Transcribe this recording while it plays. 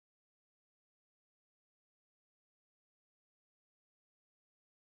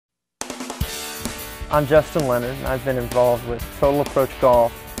I'm Justin Leonard, and I've been involved with Total Approach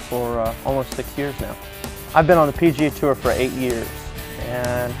Golf for almost 6 years now. I've been on the PGA Tour for 8 years,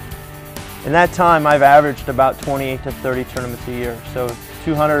 and in that time I've averaged about 28 to 30 tournaments a year, so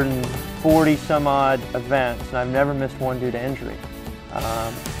 240 some odd events, and I've never missed one due to injury.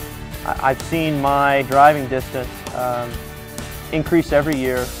 I've seen my driving distance increase every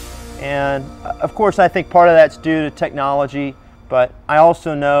year, and of course I think part of that's due to technology, but I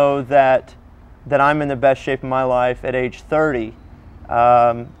also know that I'm in the best shape of my life at age 30.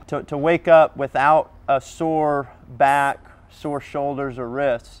 To wake up without a sore back, sore shoulders or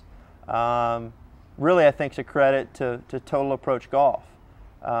wrists, really I think is a credit to Total Approach Golf.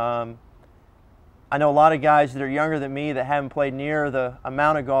 I know a lot of guys that are younger than me that haven't played near the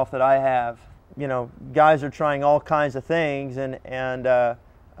amount of golf that I have. You know, guys are trying all kinds of things to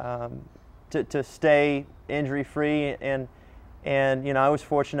stay injury-free, and you know, I was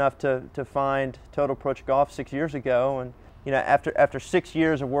fortunate enough to find Total Approach Golf 6 years ago, and you know, after 6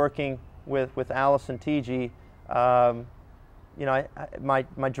 years of working with alisontggolf, you know,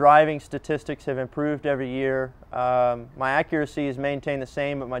 my driving statistics have improved every year. My accuracy has maintained the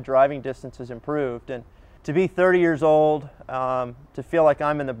same, but my driving distance has improved. And to be 30 years old, to feel like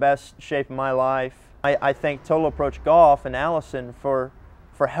I'm in the best shape of my life, I thank Total Approach Golf and Allison for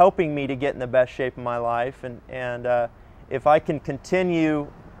helping me to get in the best shape of my life. And if I can continue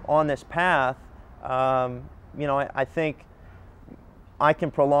on this path, you know, I think I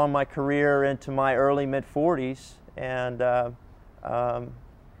can prolong my career into my early mid-40s and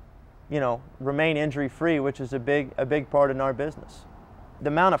you know, remain injury-free, which is a big part in our business. The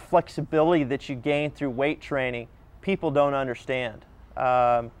amount of flexibility that you gain through weight training, people don't understand.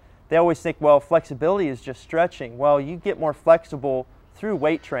 They always think, well, flexibility is just stretching. Well, you get more flexible through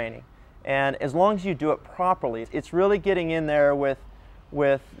weight training, and as long as you do it properly, it's really getting in there with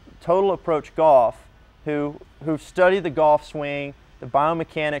Total Approach Golf, who study the golf swing, the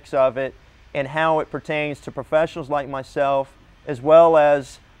biomechanics of it, and how it pertains to professionals like myself, as well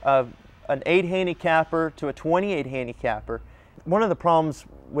as an 8 handicapper to a 28 handicapper. One of the problems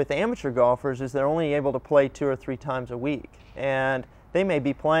with amateur golfers is they're only able to play 2 or 3 times a week, and they may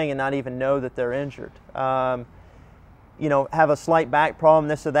be playing and not even know that they're injured. You know, have a slight back problem,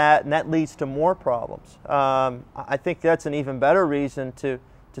 this or that, and that leads to more problems. I think that's an even better reason to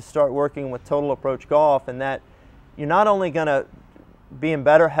start working with Total Approach Golf, and that you're not only going to be in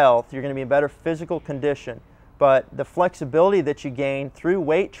better health, you're going to be in better physical condition, but the flexibility that you gain through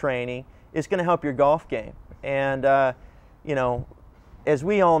weight training is going to help your golf game. And you know, as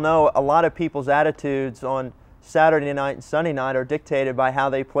we all know, a lot of people's attitudes on Saturday night and Sunday night are dictated by how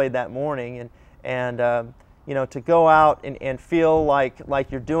they played that morning, and you know, to go out and feel like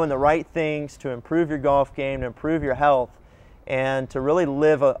you're doing the right things to improve your golf game, to improve your health, and to really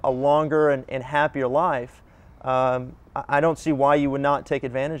live a longer and happier life, I don't see why you would not take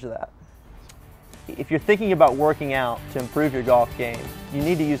advantage of that. If you're thinking about working out to improve your golf game, you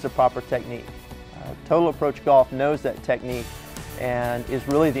need to use the proper technique. Total Approach Golf knows that technique and is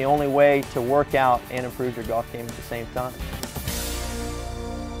really the only way to work out and improve your golf game at the same time.